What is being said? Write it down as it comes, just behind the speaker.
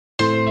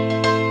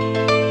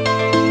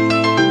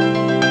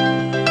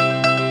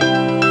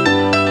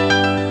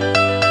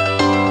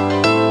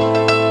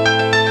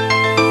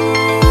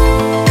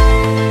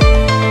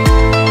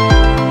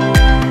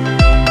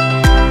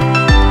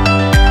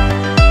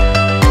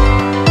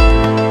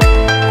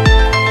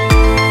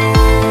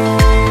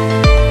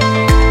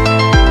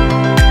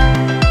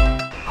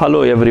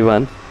Hello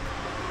everyone,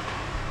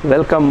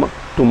 welcome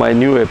to my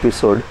new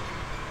episode.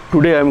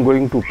 Today I am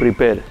going to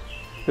prepare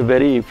a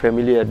very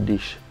familiar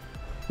dish,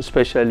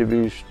 especially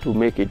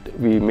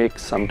we make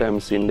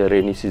sometimes in the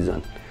rainy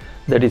season,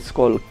 that is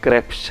called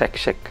Xeq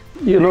Xeq.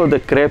 You know the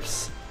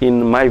crepes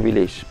in my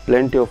village,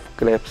 plenty of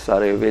crepes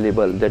are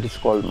available, that is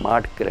called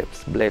mud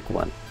crepes, black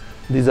one.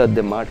 These are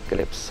the mud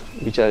crepes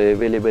which are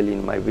available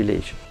in my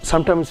village.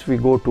 Sometimes we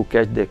go to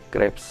catch the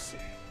crepes,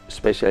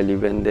 especially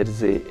when there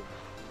is a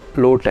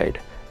low tide.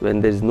 When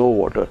there is no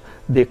water,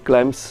 they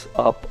climbs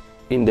up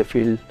in the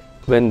field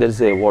when there is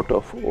a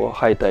water or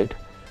high tide,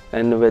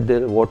 and when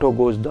the water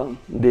goes down,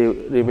 they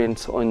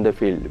remains on the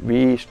field. We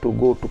used to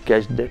go to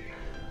catch the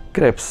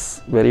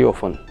crepes very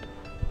often.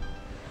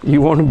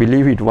 You won't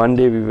believe it, one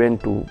day we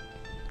went to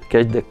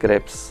catch the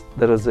crepes.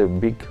 There was a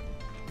big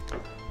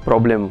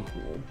problem.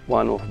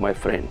 One of my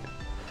friend,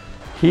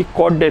 he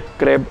caught that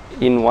crab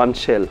in one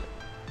shell,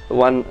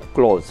 one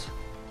claws,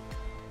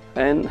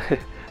 and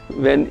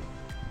when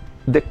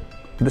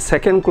the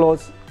second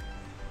claws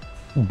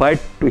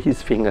bite to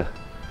his finger.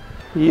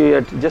 He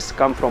had just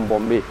come from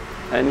Bombay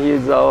and he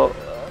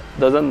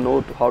doesn't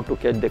know how to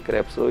catch the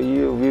crab. So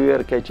we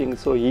were catching,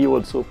 so he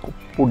also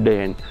put the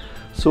hand.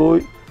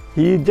 So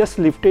he just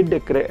lifted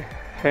the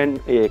hand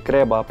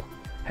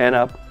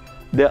up.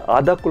 The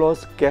other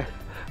claws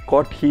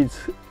caught his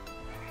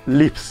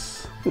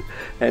lips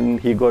and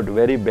he got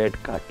very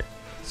bad cut.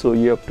 So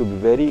you have to be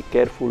very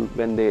careful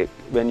when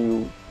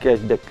you catch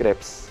the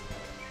crabs.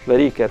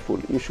 Very careful,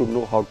 you should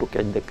know how to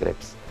catch the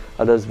crabs,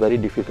 others very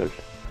difficult.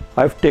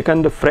 I've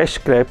taken the fresh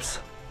crabs,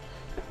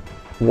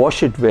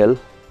 wash it well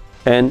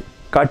and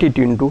cut it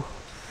into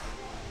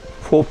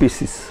 4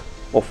 pieces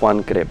of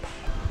one crab.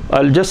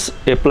 I'll just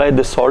apply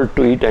the salt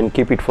to it and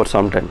keep it for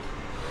some time.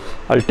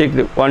 I'll take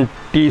 1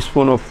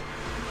 teaspoon of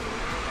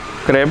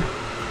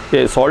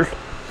salt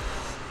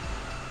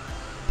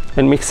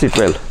and mix it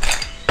well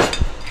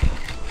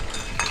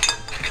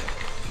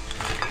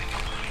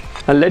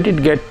and let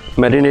it get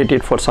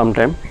marinated for some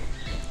time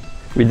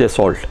with the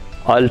salt.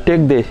 I'll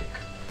take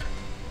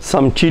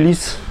some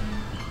chillies,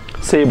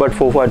 say about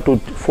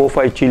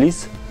 4-5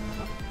 chillies.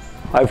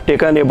 I've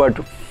taken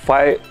about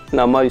 5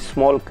 number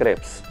small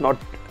crabs, not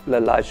the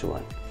large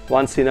one.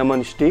 1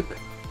 cinnamon stick,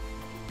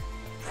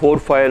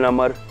 4-5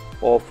 number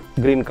of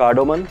green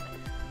cardamom,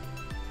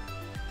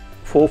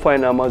 4-5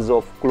 numbers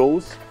of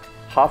cloves,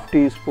 half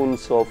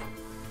teaspoons of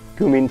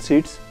cumin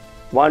seeds,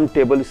 1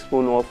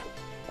 tablespoon of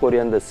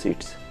coriander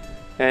seeds,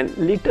 and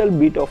little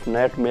bit of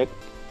nutmeg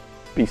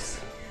piece.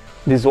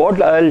 This what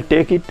I'll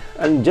take it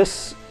and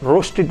just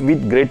roast it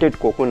with grated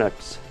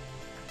coconuts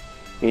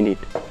in it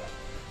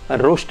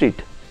and roast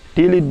it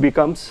till it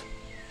becomes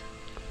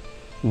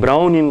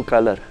brown in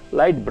color,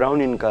 light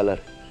brown in color.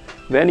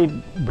 When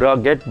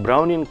it get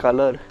brown in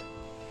color,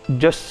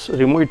 just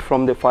remove it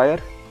from the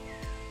fire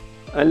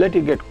and let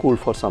it get cool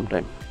for some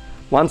time.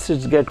 Once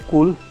it get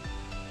cool,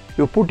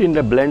 you put in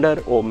the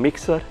blender or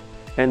mixer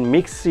and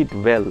mix it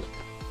well.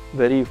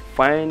 Very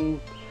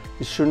fine,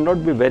 it should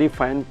not be very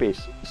fine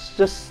paste, it's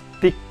just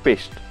thick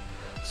paste.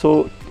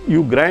 So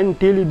you grind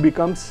till it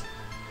becomes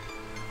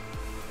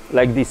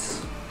like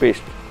this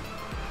paste.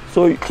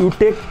 So you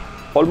take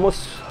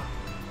almost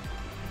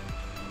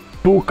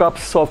 2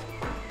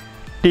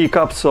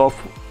 teacups of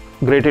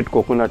grated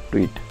coconut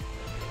to it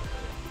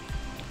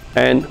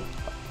and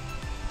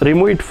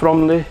remove it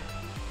from the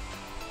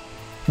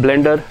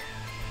blender,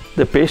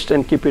 the paste,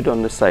 and keep it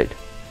on the side.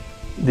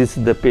 This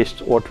is the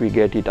paste what we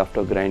get it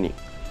after grinding.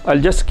 I'll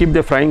just keep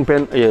the frying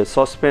pan,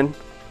 saucepan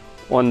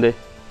on the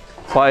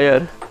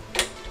fire.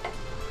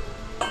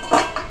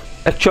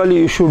 Actually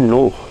you should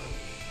know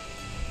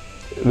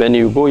when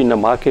you go in the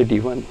market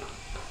even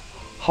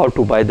how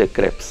to buy the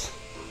crabs.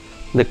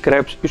 The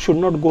crabs, you should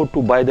not go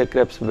to buy the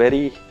crabs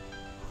very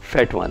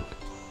fat one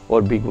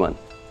or big one.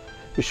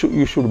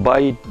 You should buy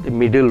it the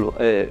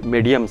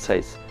medium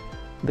size.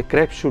 The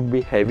crab should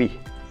be heavy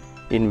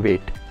in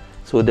weight,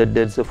 so that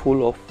there's a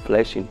full of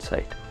flesh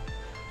inside.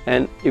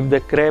 And if the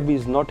crab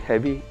is not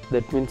heavy,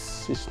 that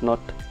means it's not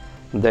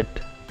that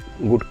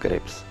good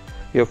crabs.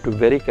 You have to be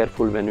very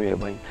careful when you are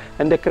buying.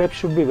 And the crab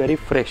should be very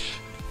fresh.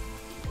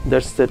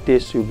 That's the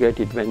taste you get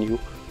it when you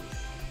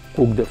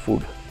cook the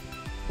food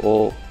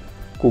or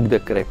cook the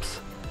crabs.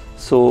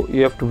 So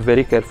you have to be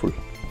very careful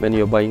when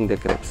you are buying the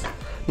crabs.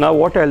 Now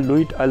what I'll do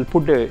it, I'll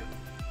put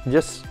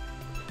just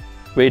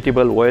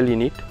vegetable oil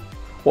in it,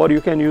 or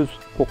you can use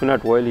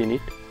coconut oil in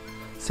it.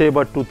 Say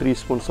about 2-3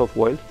 spoons of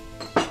oil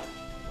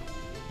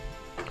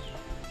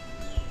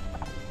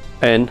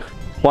and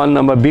 1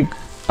 number big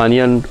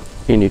onion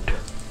in it.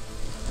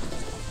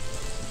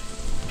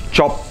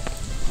 Chop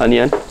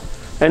onion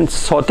and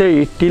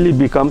saute it till it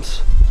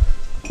becomes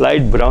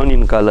light brown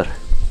in color.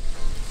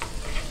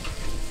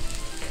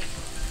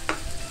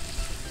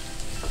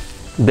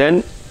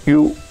 Then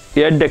you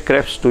add the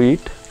crabs to it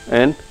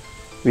and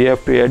we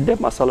have to add the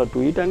masala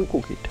to it and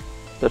cook it.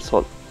 That's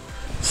all.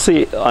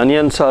 See,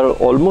 onions are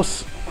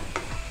almost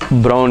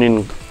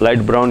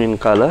light brown in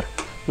color.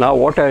 Now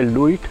what I'll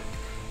do it,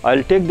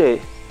 I'll take the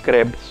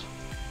crabs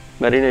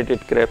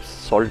marinated crabs,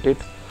 salt it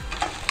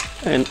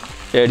and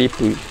add it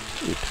to it.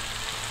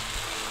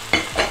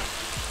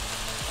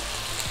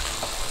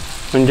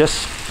 And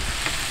just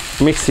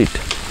mix it.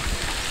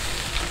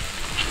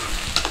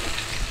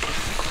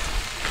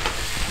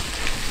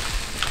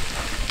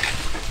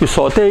 You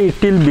saute it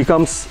till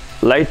becomes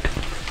light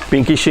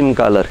pinkish in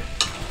color,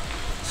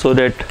 so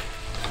that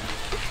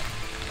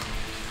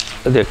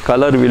the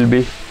color will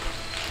be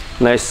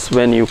nice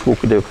when you cook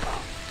the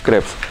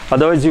crabs.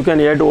 Otherwise you can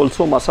add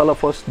also masala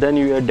first, then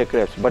you add the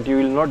crabs, but you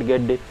will not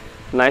get the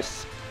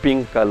nice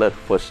pink color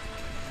first.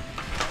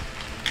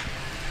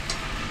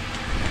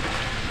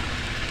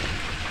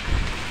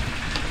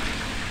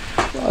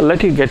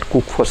 Let it get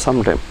cooked for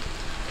some time.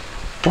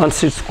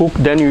 Once it's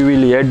cooked, then you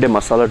will add the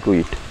masala to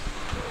it.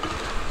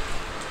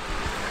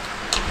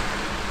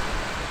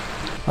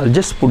 I'll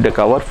just put the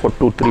cover for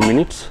 2-3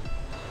 minutes.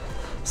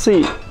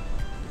 See,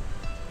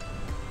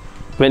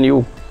 when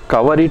you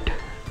cover it,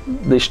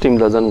 the steam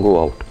doesn't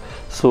go out,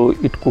 so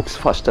it cooks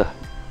faster.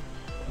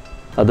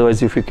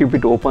 Otherwise, if you keep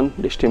it open,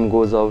 the steam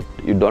goes out,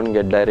 you don't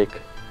get direct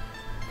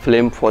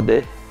flame for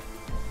the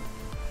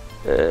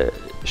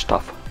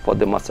stuff. For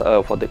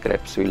the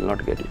crabs, you will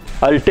not get it.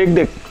 I'll take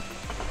the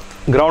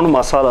ground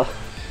masala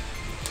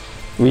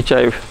which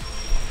I've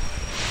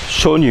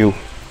shown you,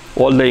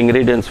 all the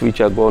ingredients which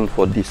are gone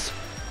for this,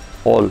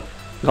 all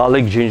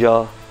garlic,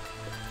 ginger,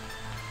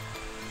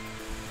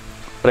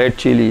 red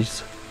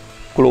chillies,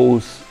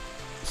 cloves,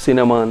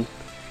 cinnamon,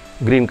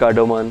 green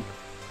cardamom,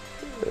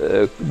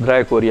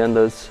 dry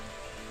corianders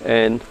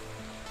and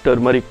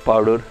turmeric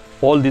powder.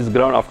 All this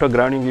ground, after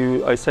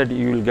grinding, I said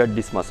you will get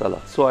this masala.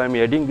 So I am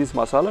adding this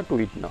masala to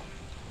it now.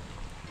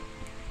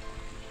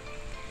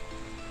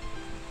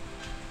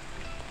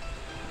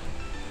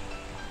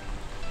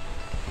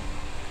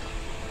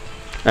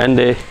 And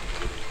the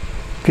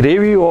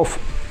gravy of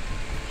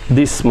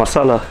this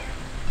masala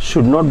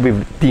should not be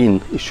thin,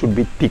 it should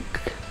be thick.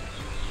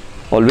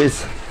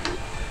 Always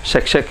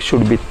Xeq Xeq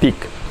should be thick,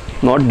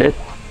 not that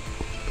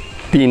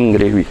thin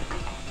gravy,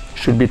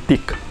 should be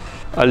thick.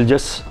 I'll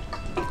just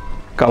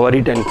cover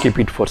it and keep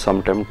it for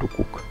some time to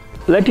cook.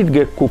 Let it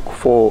get cooked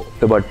for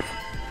about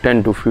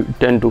 10 to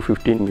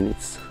 15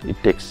 minutes. It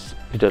takes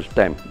little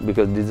time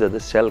because these are the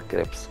shell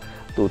crabs.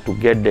 So to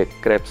get the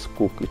crabs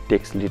cooked, it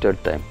takes little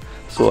time.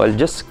 So I'll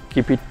just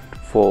keep it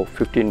for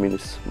 15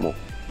 minutes more.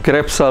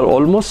 Crabs are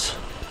almost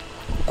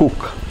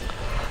cooked.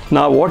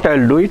 Now what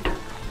I'll do it,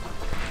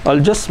 I'll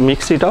just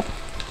mix it up.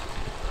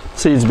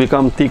 See, it's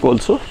become thick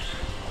also,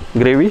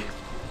 gravy.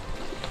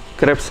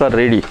 Crabs are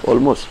ready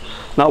almost.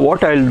 Now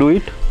what I'll do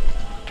it,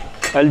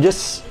 I'll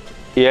just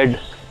add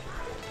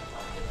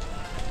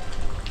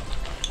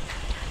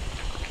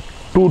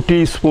 2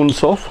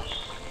 teaspoons of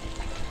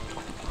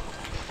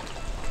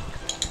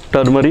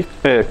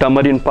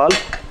tamarind pulp.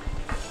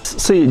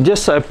 See,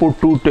 just I put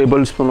 2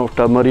 tablespoons of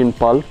tamarind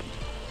pulp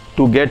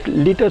to get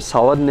little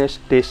sourness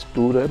taste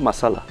to the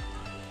masala,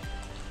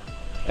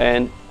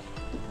 and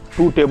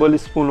 2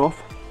 tablespoons of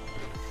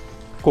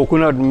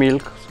coconut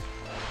milk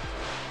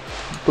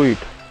to it.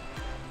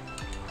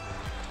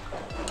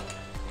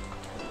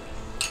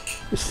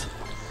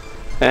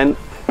 And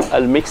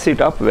I'll mix it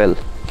up well.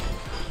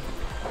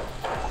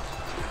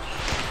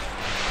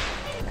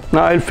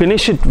 Now I'll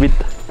finish it with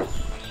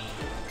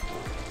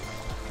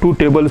 2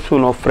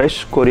 tablespoons of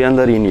fresh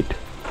coriander in it.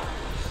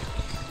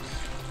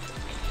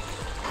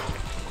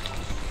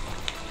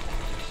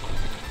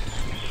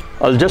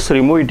 I'll just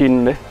remove it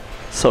in the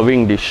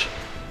serving dish.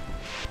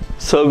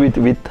 Serve it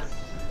with,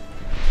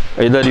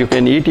 either you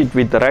can eat it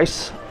with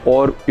rice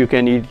or you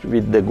can eat it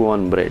with the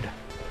Goan bread.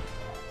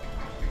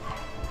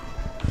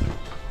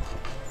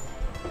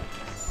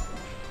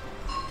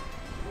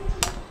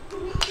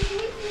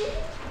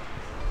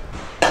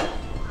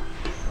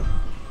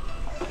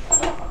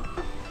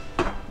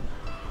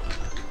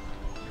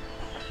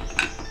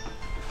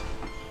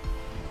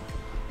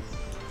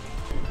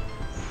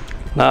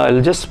 Now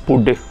I'll just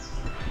put a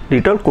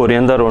little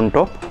coriander on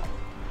top.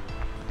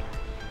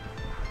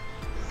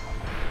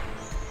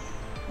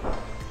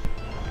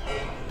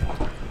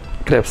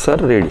 Crabs are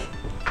ready.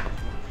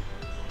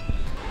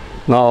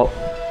 Now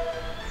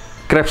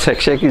Xeq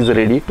Xeq is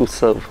ready to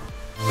serve.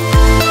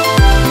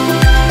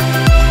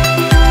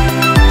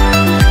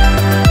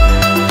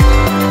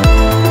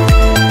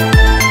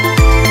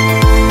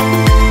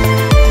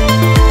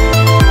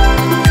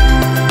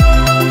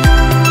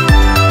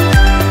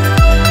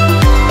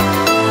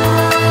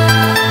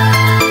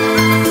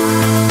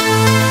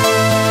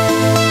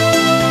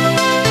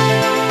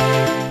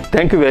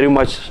 Thank you very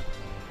much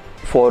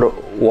for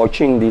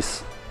watching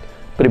this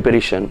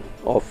preparation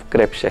of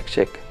Xeq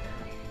Xeq,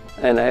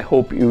 and I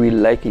hope you will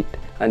like it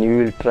and you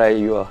will try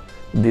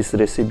this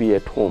recipe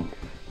at home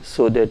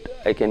so that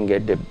I can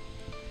get the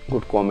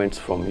good comments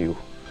from you.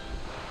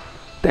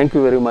 Thank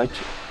you very much,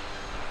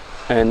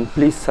 and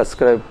please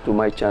subscribe to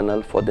my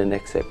channel for the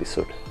next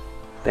episode.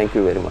 Thank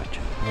you very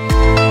much.